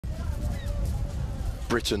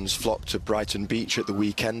Britons flocked to Brighton Beach at the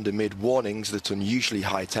weekend amid warnings that unusually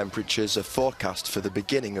high temperatures are forecast for the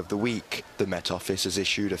beginning of the week. The Met Office has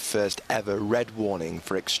issued a first ever red warning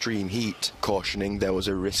for extreme heat, cautioning there was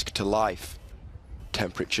a risk to life.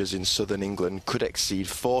 Temperatures in southern England could exceed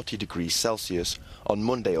 40 degrees Celsius on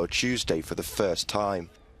Monday or Tuesday for the first time.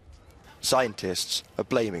 Scientists are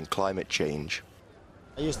blaming climate change.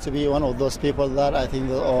 I used to be one of those people that I think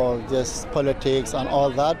that all just politics and all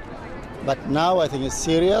that. But now I think it's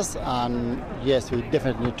serious, and yes, we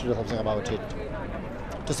definitely need to do something about it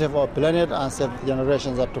to save our planet and save the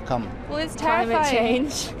generations that to come. Well, it's terrifying.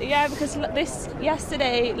 Climate change. Yeah, because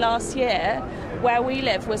yesterday, last year, where we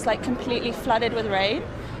live was like completely flooded with rain,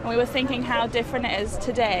 and we were thinking how different it is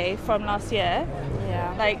today from last year.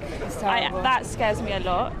 Yeah, That scares me a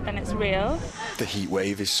lot, and it's real. The heat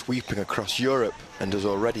wave is sweeping across Europe and has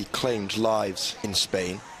already claimed lives. In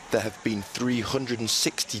Spain, there have been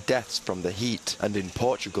 360 deaths from the heat, and in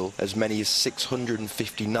Portugal, as many as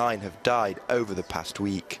 659 have died over the past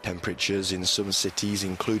week. Temperatures in some cities,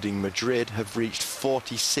 including Madrid, have reached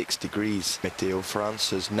 46 degrees. Meteo France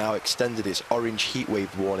has now extended its orange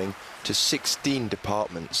heatwave warning to 16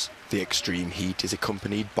 departments. The extreme heat is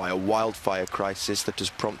accompanied by a wildfire crisis that has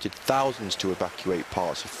prompted thousands to evacuate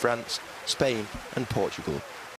parts of France, Spain and Portugal.